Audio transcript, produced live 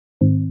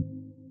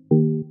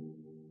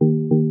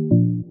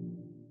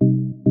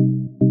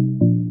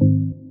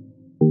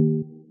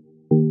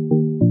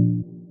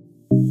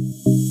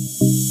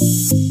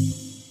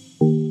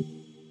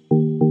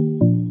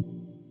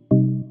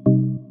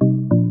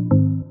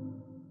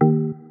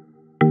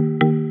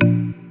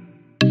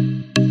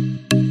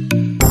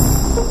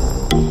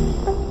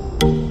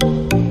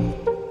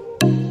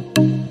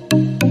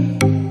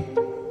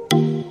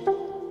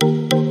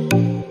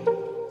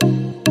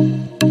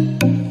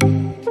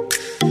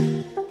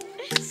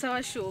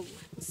Sawa.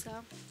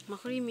 Sawa.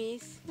 Makuru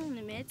y'imisi.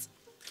 Ni meza.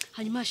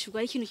 Hanyuma shugwa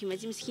ari ikintu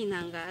kimaze imisi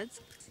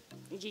kintangaza.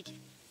 Ngiki.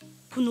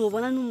 Kuno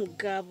ubona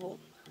n'umugabo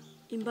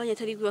imbanya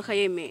atari gwa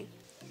kayeme.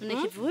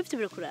 None kivuwe ivyo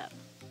birakuraba.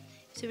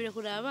 Ivyo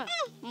birakuraba.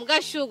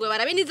 Mugashugwe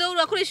barabiniza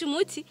urakoresha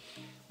umuti.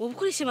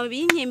 Ubukoresha amababi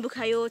y'inkembe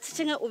ukayotsa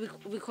cyangwa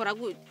ubikora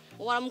gute?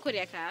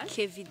 Waramukoreye akahe?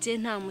 Kevide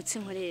nta muti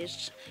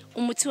nkoresha.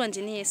 Umuti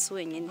wanje ni Yesu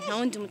wenyene. Nta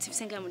wundi muti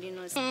mfise nga muri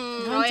noze.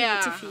 Nta wundi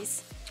muti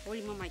mfise.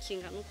 Urimo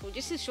makinga nuko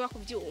uje sishobora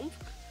kubyumva.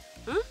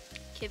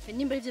 Kevin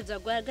nimba ivyo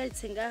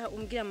vyagwaragaritse ngaha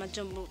umbwira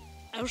amajambo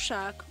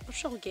arushaka.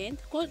 Ushaka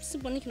kugenda. Ko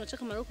simbona ikintu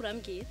c'akamaro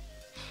kurambwira.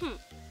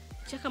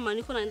 Cy'akamaro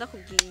niko nanda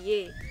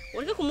kubwiye.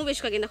 Ureke kumubesha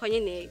ukagenda kwa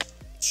nyeneye.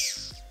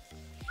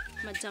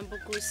 Majambo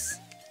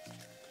gusa.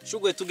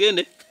 Shugwe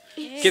tugende.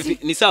 Kevin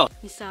ni sawa?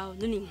 Ni sawa,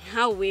 none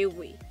nka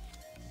wewe.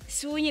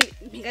 Si wenyine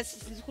mpinga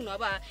sinzi kuno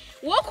aba.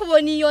 Wo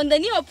kubona iyo nda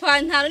niyo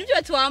pantaro nibyo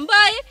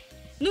batwambaye.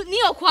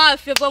 Niyo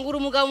kwafe bwa ngura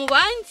umugabo mu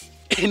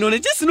bandi. None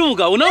je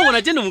sinumugabo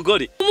unabona je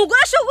n'umugore.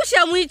 Umugore ashobora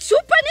gushira mu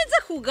icupa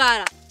neza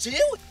kugara.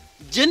 Jewe?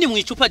 Je ndi mu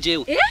icupa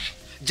jewe.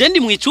 Je ndi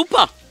mu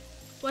icupa.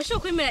 Washobora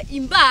kwemera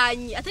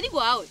imbanyi atari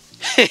gwawe.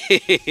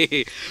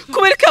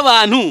 Kubereka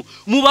abantu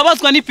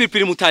mubabazwa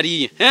n'ipiripiri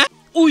mutariye,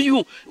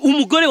 Uyu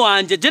umugore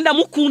wanje je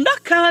ndamukunda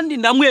kandi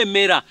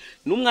ndamwemera.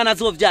 N'umwana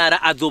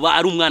azovyara azoba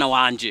ari umwana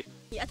wanje.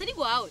 Atari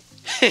gwawe.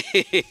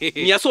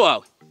 Ni yaso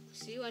wawe?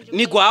 Si wanje.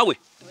 Ni gwawe?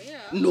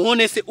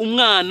 None se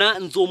umwana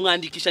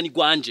nzomwandikisha ni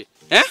gwanje.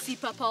 Si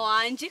papa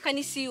wanje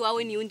kandi si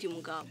wawe ni undi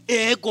mugabo.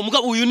 Ego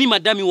mugabo uyu ni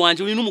madami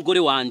wanje, uyu n'umugore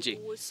wanje.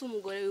 Uwo si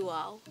umugore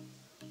wawe.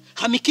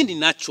 Hamikindi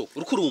naco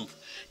urukurumva.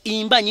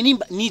 Imbanyi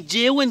nimba ni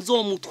jewe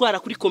nzomutwara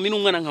kuri komine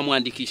umwana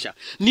nkamwandikisha.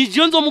 Ni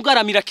jewe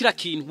nzomugaramira kira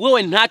kintu.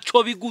 Wewe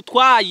ntaco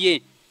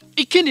bigutwaye.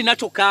 Ikindi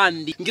naco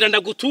kandi ngira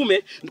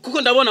ndagutume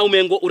kuko ndabona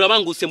umengo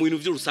urabanguse mu bintu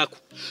vy'urusaku.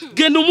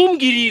 Genda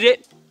umumbwirire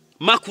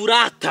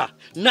Makurata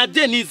na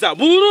Deniza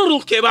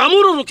bururuke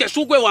bamururuke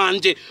shugwe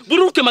wanje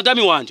bururuke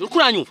madami wanje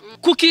ukuranyumva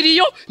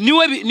kukiriyo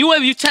niwe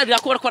bicarira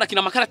ko barakora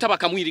kina makarata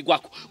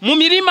bakamwirirwako mu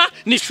mirima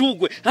ni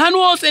shugwe hano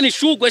hose ni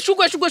shugwe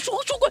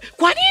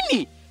kwa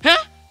nini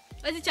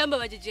Azi cyamba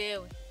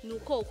bajejewe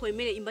nuko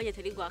ukwemere imbanya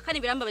atari gwa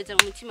kandi birambabaza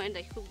mu mutima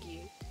nenda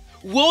kikubwiye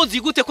wowe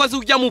zigute ko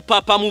azujya mu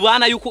papa mu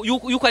bana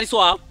yuko ari so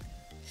wawe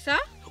sa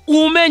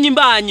umenye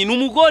imbanyi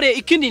numugore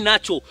ikindi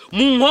naco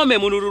mu nkome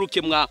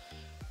munururuke mwa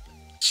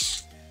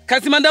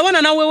Kazima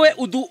ndabona na wewe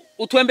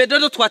utwembe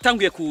dodo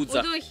twatanguye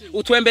kuza.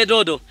 Utwembe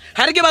dodo.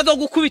 Harige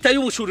bazogukubita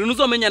y'ubushuri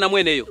nuzomenya na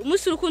mweneyo.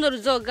 Umunsi urukundo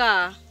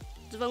ruzoga.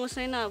 Zuva ngo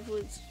sai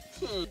navuze.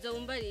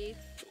 Uzombarira.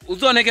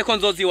 Uzoneke ko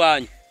nzozi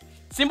wanyu.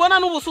 Simbona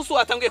n'ubususu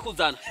watanguye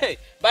kuzana.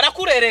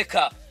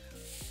 Barakurereka.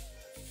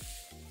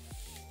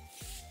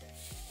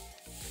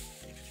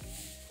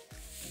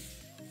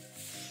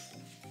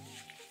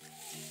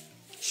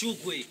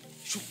 Shugwe.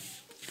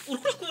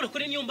 Urukura kubura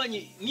kuri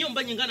niyo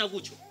mbanye ngana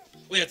gucyo.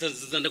 Oya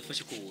zanda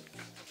gufashe kubura.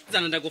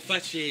 Zanda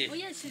ndagufashe.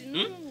 Oya shiri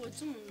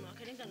n'umuzi umuntu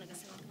akarengana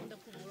gasaba kunda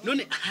kubura.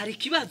 None hari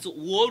kibazo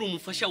wori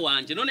umufasha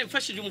wanje. None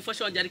mfashije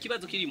umufasha wanje hari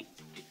kibazo kirimo.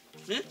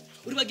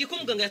 Uribagiye ko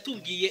muganga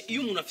yatubwiye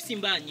iyo umuntu afise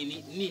imbanyi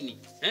nini,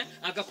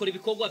 agakora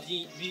ibikorwa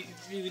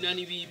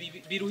binani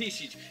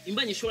biruhishije.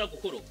 Imbanyi ishobora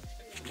gukoroka.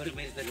 Bari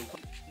mereza nuko.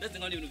 Ndaze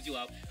ngone ibintu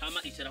by'iwabo.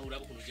 Hama icarahura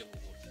abo kunuje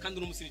kugura. Kandi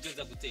urumusiri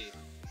nza gutera.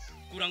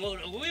 Kura ngo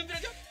ubimvira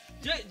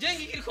je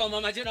ngikiri kwa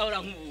mama je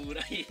nahora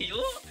nkubura.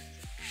 Yo.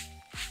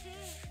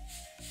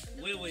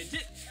 Wewe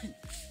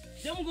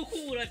je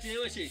mugukubura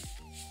jewe she.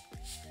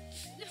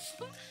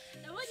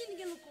 Nabonye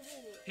ngene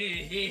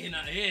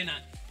ukubura.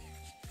 Hena.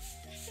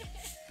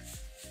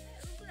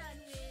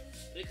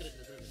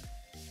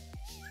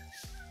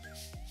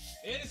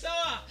 Ni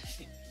sawa.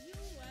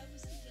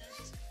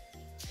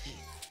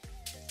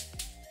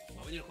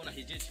 Wabonye ko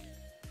nahijeje.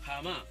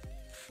 Hama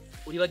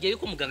uribagiye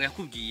yuko muganga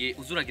yakubwiye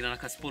uzuragira na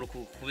kasiporo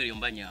kubera iyo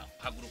mbanya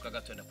haguruka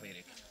gato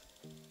ndakwereka.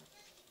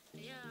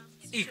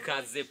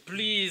 Ikaze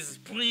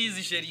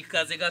please sheri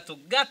ikaze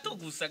gato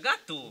gusa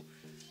gato.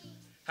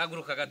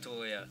 Haguruka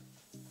gato ya.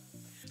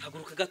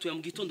 Haguruka gato ya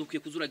mugitondo ukwiye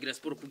kuzuragira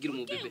siporo kugira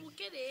umubebe.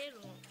 Uke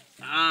rero.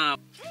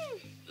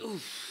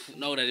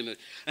 Nawe uraremera.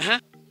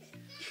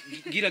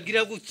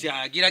 Gira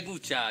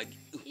gutya.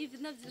 Ivi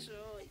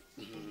navyishoye.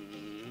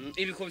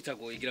 Ibi ko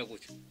bitagoye gira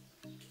gutya.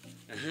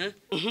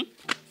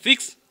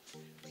 Fix.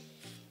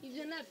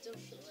 Ivyo navyo.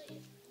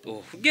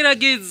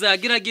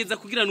 Gerageza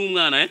kugira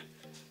n'umwana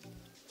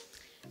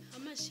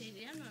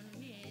Amasheri hano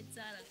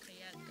neza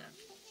arakayaga.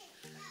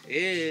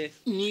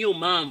 Niyo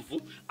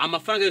mpamvu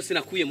amafaranga yose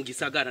nakuye mu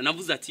gisagara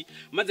navuze ati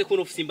maze ko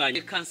nofise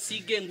imbanye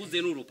kansige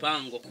nguze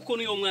n'urupango kuko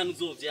niyo mwana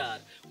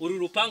uzovyara uru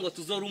rupango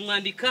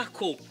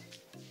tuzorumwandikako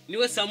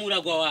niwe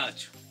samuragwa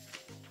wacu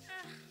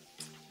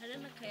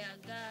Harana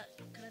kayaga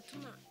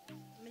karatuma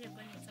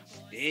mererwa neza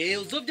bose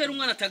uzovyara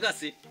umwana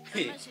atagase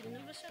Amasheri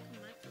nabashaka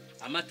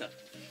amata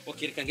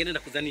okereka ngene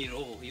ndakuzanira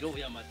irobo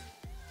y'amata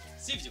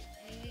sivyo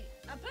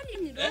Apari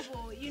ni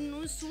robo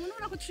inusu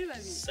unura ko turi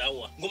babiri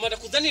Sawa ngoma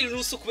ndakuzanira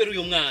inusu kubera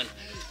uyu mwana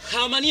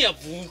hama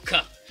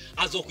niyavuka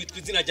azokwitwa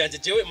izina ryanje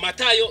jewe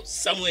Matayo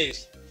Samuel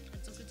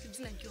Azokwitwa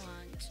izina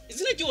ry'uwanje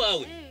izina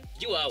ry'uwawe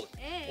Jiwawe.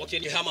 Okay,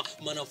 ni hama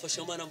mana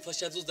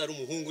mfasha zozara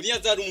umuhungu. Niya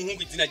zara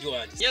umuhungu izina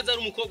jiwanje. Niya zara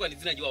umukobwa ni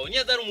izina jiwawe.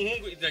 Niya zara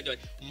umuhungu izina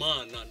jiwanje.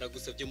 Mana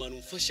ndagusabye mana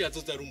mfasha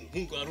zozara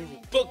umuhungu ari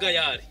uruboga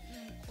yari.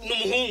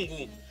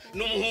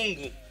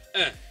 N'umuhungu.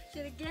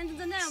 Geragenda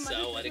nzana amata.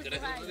 Sawa,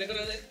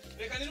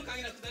 reka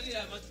nirukangira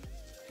kudalira amata.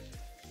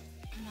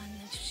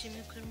 Mana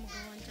nshimye ko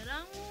umugabo wanje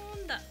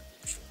arankunda.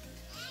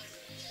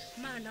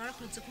 Mana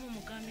warakoze ko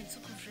umugambi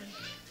nzukuvura.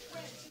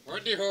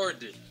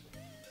 Hodi.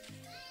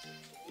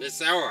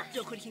 Sawa.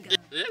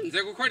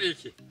 Nze gukora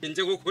iki?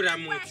 Nze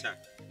gukuramutsa.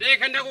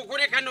 Reka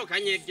ndagukure kano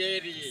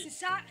kanyegeri.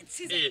 Sisa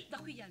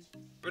ndakwiyana.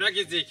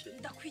 Uragize iki?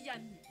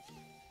 Ndakwiyana.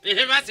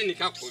 Basi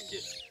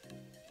nikakuge.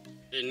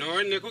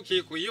 None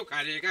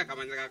kukikuyukareka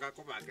kabanza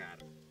kakakubagara.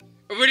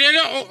 Ubu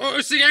rero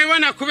usigaye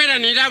ubona kubera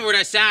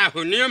nirabura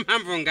saho niyo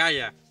mpamvu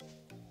ngaya.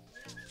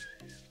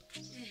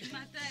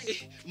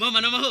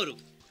 Mama namahoro.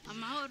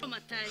 Amahoro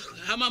Matayi.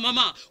 Hama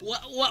mama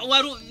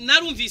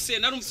narumvise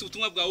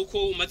ubutumwa bwawe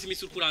uko umaze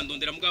imisi uri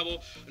kurandondera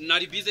mugabo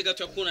nari bize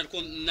gato yakubona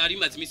ariko nari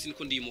maze imisi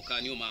niko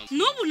ndimuka niyo mama.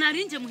 Nubu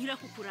narinje muhira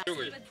kukura.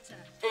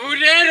 Ubu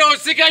rero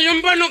usigaye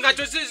umbona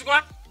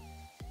ugatosizwa.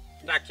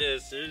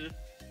 Ndakesi.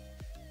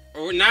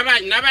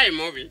 Nabaye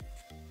mubi.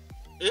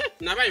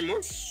 Nabaye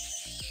mubi.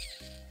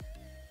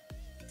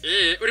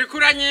 Uri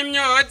kuranya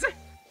imyoza.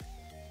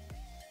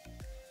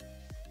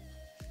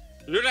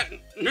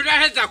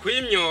 Nuraheza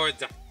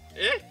kwimyoza.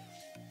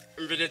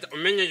 Mbere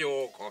umenye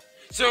yuko.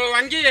 So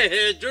wangiye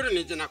hejuru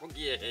nije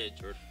nakugiye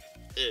hejuru.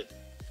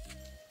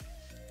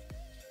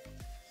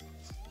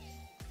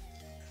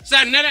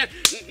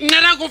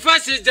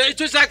 Naragufashije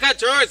icyo ushaka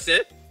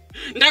cyose.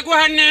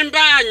 Ndaguha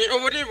n'imbanye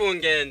uburi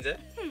bungenze.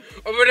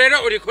 Ubu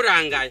rero uri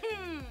kurangaye.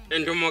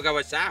 Ndi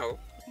umugabo cyaho.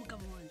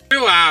 Umugabo wanje.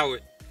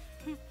 Wawe.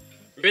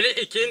 Mbere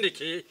ikindi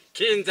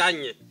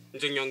kinzanye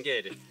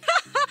nzunyongere.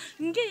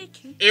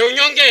 Ngiki.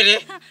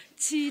 Unyongere.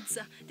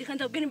 Ciza. Reka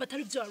ndabwira nimba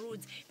atari byo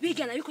waruzi.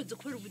 Bigana bikoze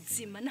kubera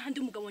ubuzima n'ahandi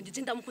umugabo wanje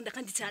je ndamukunda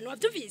kandi cyane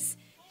wavyumvise.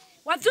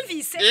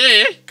 Wavyumvise?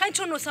 Kandi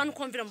cyo nosa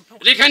nukumvira mu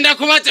pako. Reka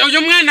ndakubaza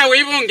uyu mwana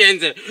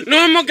wibungenze.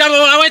 N'umugabo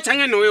wawe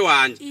canke n'uwe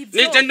wanje.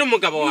 Nije ndi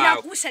umugabo wawe.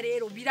 Biragusha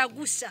rero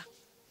biragusha.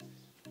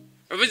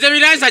 Ubuze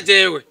biransa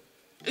jewe.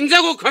 Nze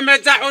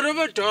gukomeza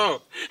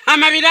urubuto.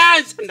 Hama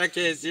biransa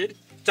ndakezi.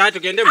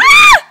 Cyatugende mu.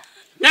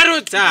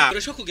 Narutsa.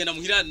 Urashaka kugenda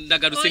muhira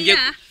ndagarutse ngiye.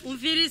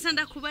 Umviriza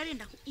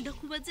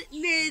ndakubaze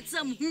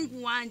neza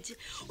muhungu wanje.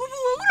 Ubu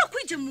wowe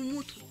urakwije mu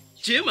mutwe.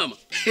 Je mama.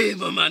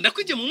 Mama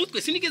ndakwije mu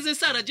mutwe sinigeze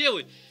nsara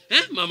jewe.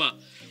 Mama.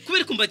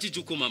 Kubera kumbajije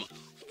uko mama.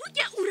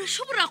 Burya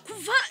urashobora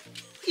kuva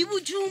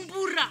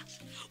ibujumbura.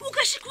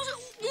 Ugashika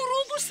mu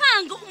rugo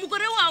usanga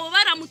umugore wawe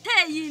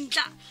baramuteye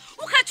inda.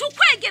 Ukaca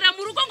ukwegera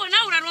mu rugo ngo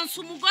nawe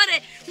uraronsa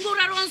umugore ngo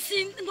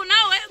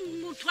nawe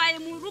mutwaye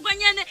mu rugo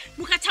nyene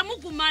mukaca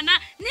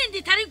mugumana nindi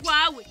itari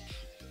gwawe.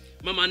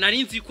 Mama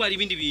narinzi ko ari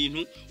ibindi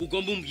bintu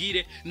ugomba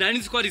umbwire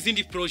narinzi ko ari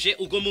izindi projet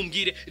ugomba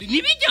umbwire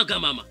nibijyaga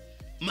mama.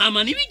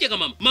 Mama nibijyaga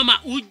mama.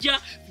 Mama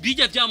ujya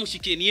bijya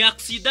byamushikiye ni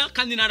accident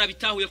kandi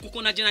narabitahuye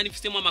kuko naje nari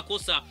mfitemo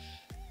amakosa.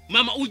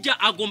 Mama ujya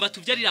agomba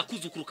tuvyarira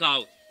kuzukuru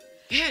kawe.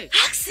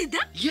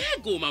 Accident?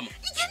 Yego mama.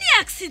 Iki ni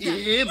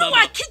accident.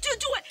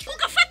 Wakijujuwe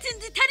ugafata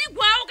indi itari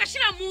gwawe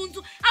ugashira mu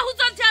nzu aho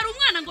uzovyara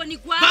umwana ngo ni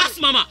gwawe. Bas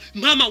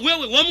mama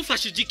wewe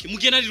wamufashije iki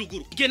mugena ari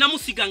ruguru. Gena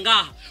musiga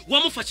ngaha.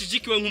 Wamufashije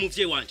iki we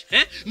nk'umuvyeyi wanje?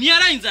 Ni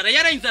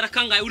yarainzara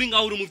kangaye uri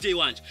ngaho uri umuvyeyi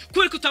wanje.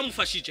 Kubera ko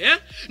utamufashije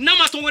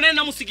n'amatongo nene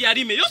namusigiye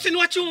arime yose ni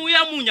waciye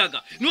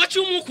yamunyaga. Ni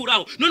waciye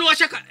umukuraho. None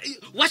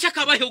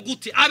washaka abeho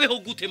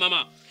gute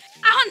mama?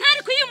 Aho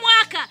ntari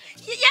kuyimwaka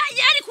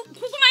yari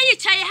kuguma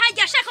yicaye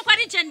hajya ashaka ko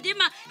ari je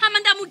ndima hama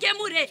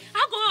ndamugemure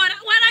ahubwo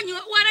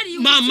warari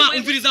mama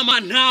umviriza mama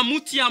nta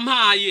muti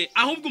yampaye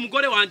ahubwo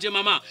umugore wanje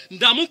mama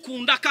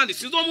ndamukunda kandi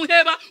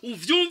sizomuheba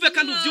uvyumve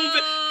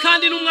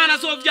kandi n'umwana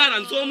azovyara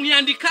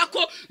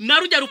nzomwiyandikako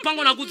narujya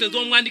rupango naguze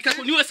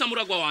nzomwandikako niwe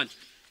samuragwa wanje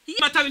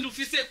mata bintu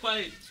ufise kwa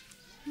he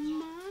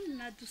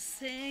mana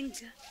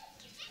dusenga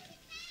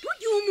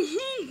burya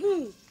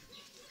umuhungu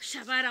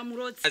Shabara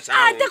murozi.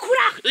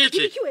 Ndakura.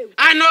 Iki wewe.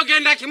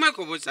 Anogenda kimwe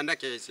kubusa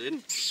ndakese.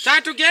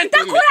 Satugenda.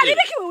 Ndakura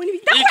nibiki wewe nibi.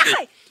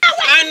 Ndakura.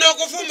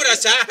 Anogufumura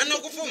sa,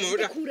 anogufumura.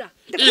 Ndakura.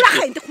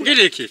 Ndakura.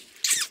 Ngiriki.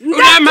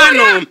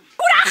 Uramano.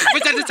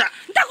 Ndakura.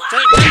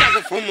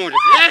 Ndakufumura.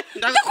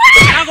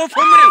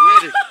 Ndakufumura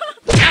kweli.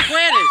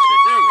 Ndakwere.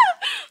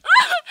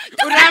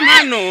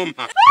 Uramano.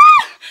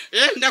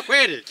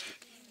 Ndakwere.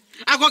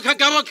 Ako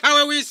kagabo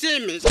kawe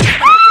wisime.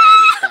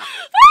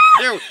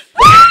 Yewe.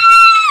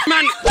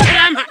 Man,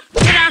 Rama.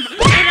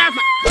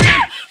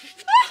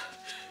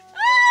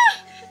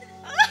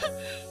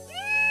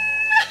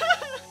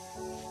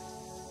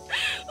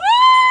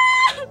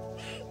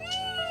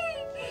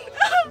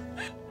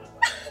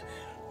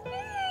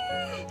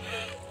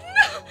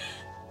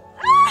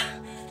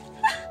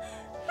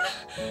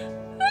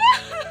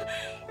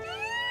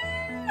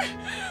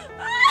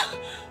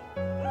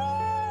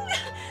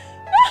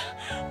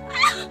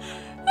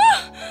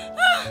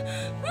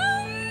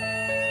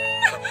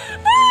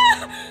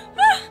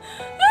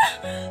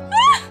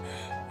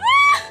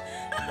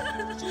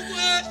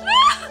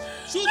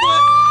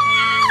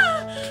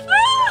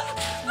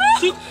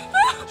 Sugu.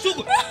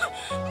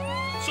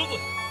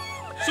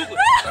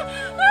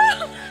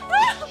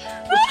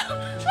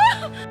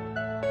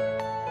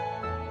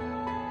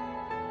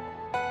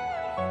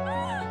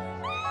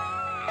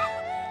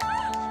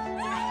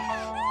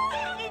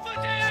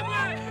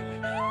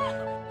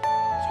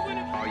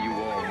 Are you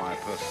all my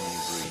personal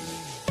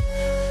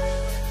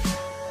dreams?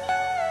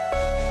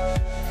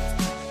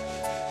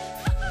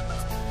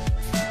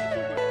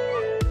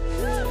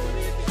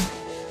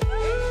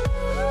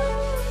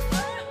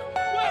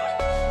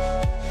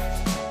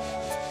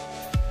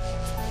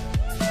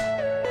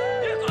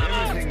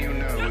 Everything you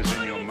know is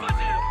in your mind.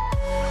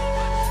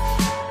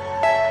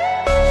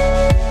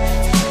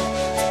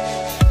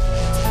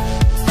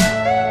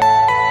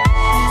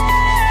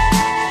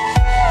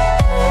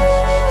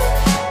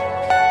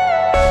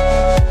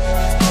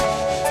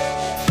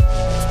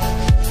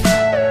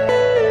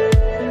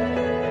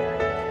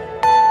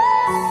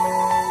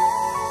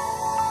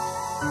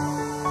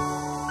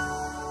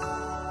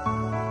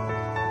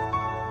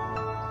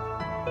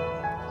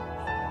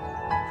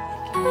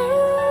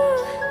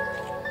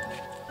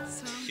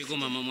 Kigo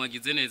mama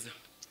mwagize neza.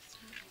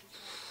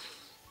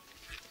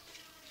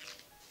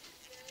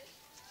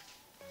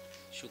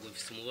 Shugo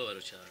mfise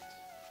umubabaro cyane.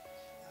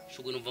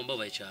 Shugo numva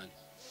mbabaye cyane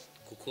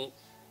kuko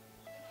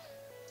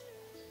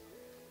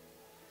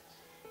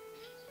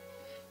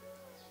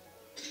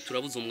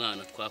turabuze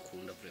umwana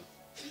twakunda vraiment.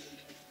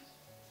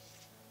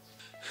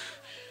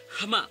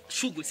 Hama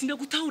Shugo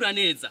sindagutahura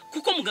neza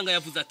kuko muganga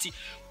yavuze ati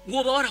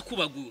woba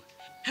warakubaguwe.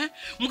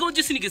 Mugabo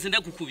je sinigeze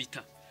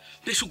ndagukubita.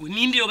 Beshugo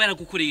ninde yoba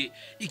yaragukoreye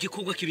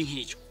igikorwa kibi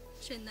nk'icyo?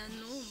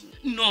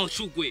 No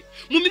Shugwe,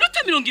 mu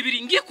minota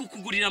 20 ngiye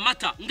kukugurira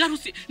amata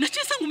ngaruse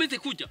nacesa ngumeze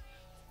kujya.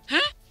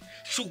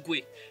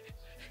 Shugwe,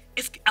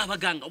 eske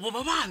abaganga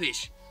boba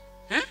babeshe?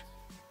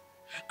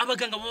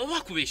 Abaganga boba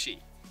bakubeshe?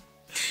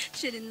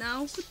 Sheri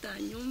nawe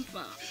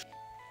kutanyumva.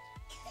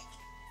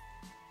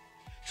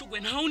 Shugwe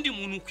nta wundi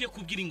muntu ukwiye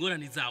kubwira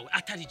ingorane zawe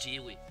atari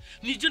jewe.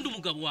 Nije ndi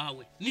umugabo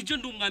wawe, nije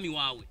ndi umwami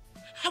wawe.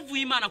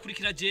 Havuye Imana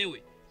kurikira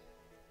jewe.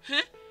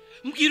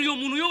 Mbwira uyo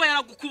muntu yoba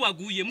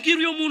yaragukubaguye, mbwira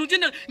uyo muntu je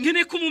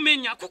ngene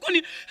kumumenya kuko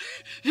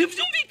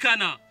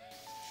ntivyumvikana.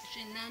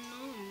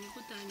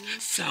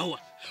 Sawa,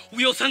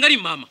 uyo usanga ari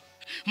mama.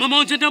 Mama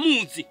wanje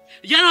ndamuzi.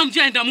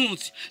 Yaramvyaye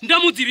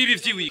ndamuzi bibi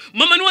vyiwi.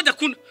 Mama ni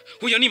wadakuna.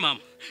 Uyo ni mama.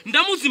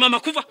 Ndamuzi mama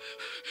kuva.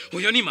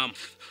 Uyo ni mama.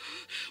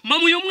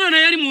 Mama uyo mwana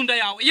yari mu nda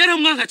yawe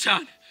yaramwanka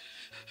cyane.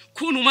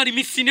 Kuntu umara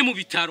imisi ine mu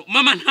bitaro.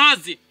 Mama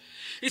ntazi.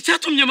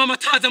 Icyatumye mama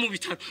ataza mu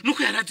bitaro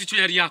nuko yarazi ico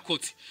yari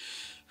yakoze.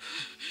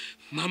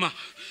 Mama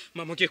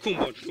ugiye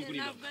kumbona ntuguri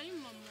mama.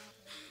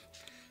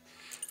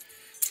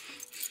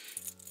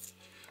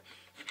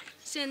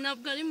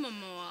 Ntabwo ari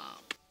mama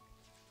wawe.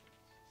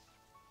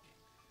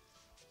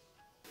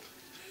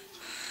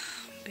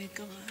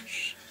 Mbega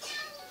waje.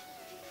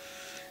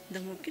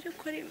 Ndamubwira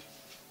ko ari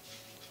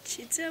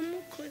kize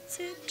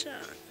yamukoze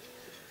cyane.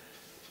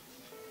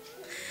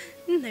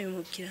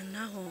 Ndabimubwira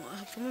naho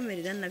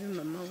avumerera nabi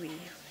mama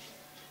wiwe.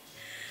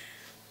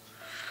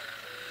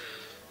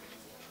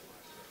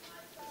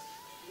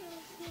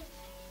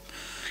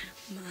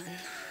 Mana,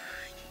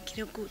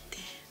 ngire gute?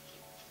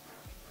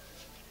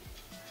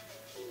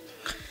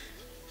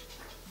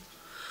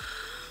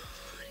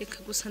 Reka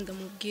gusa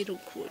ndamubwira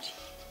ukuri.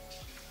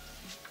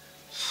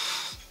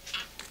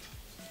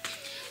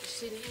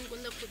 Sirengo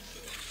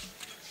ndakubwira.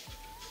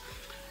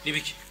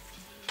 Nibiki?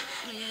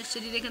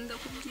 Sheri reka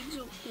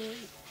ndakubwira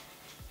ukuri.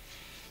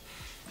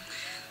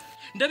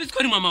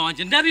 Ndabitwa ni mama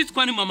wanje. Sheri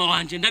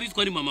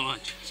ntabwo ari mama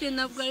wawe.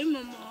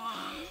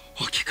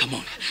 Okay, come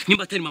on.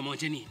 Nimba atari mama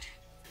wanje ninde?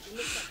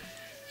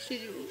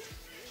 Sheri.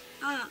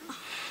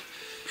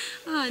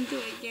 Ndo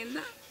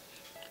wagenda.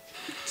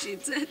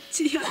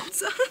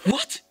 Chiza.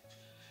 What?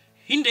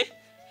 Hinde?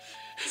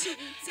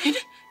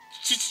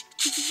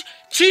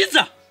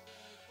 Chiza.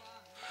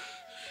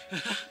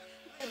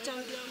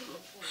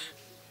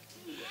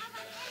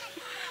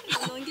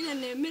 Nongera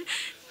nemera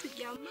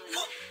turyamane.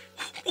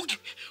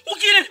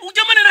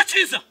 Ujyamane na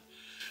Chiza.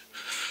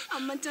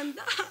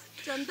 Amajanda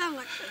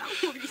ngatara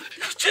nkubita.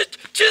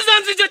 Chiza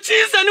nzije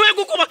Chiza niwe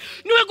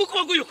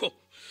gukuba guyuko.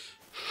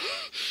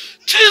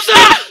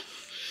 Chiza.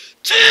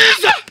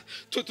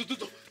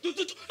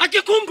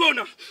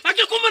 Akikumbona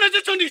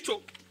zecho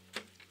ndicho.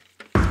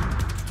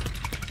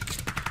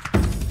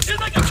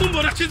 Chiza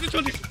akikumbona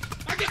Chiza ndicho.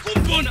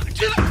 Akikumbona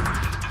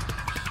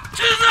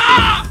Chiza.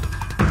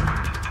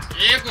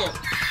 Yego.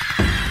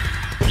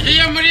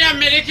 Iyo muri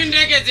Amerika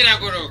indege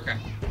ziraguruka.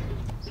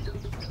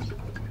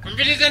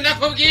 Umvirize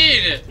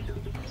ndakubwire.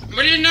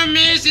 Muri no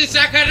misi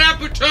saka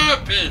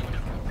laptop.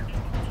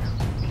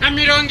 Na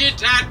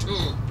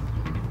 30.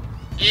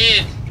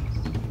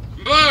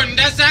 Mbo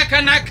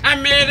ndasaka na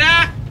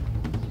kamera.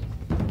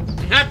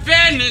 Na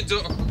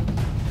penizo.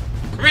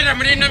 Kubera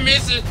muri no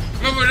misi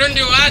mu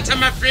Burundi wacha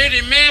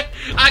amafilime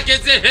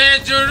ageze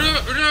hejuru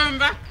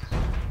urumva.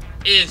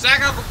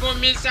 Saka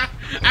kukomisa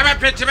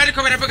abapete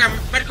bariko baravuga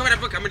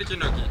muri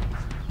kino gihe.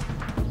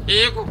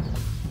 Yego.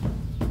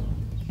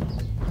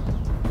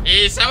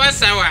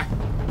 Sawa.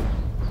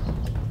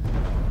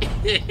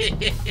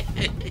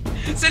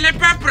 Ce n'est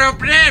pas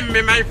problème,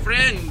 my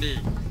friend.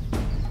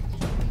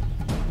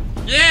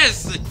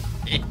 Yes.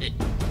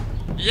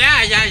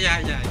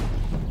 Yeah.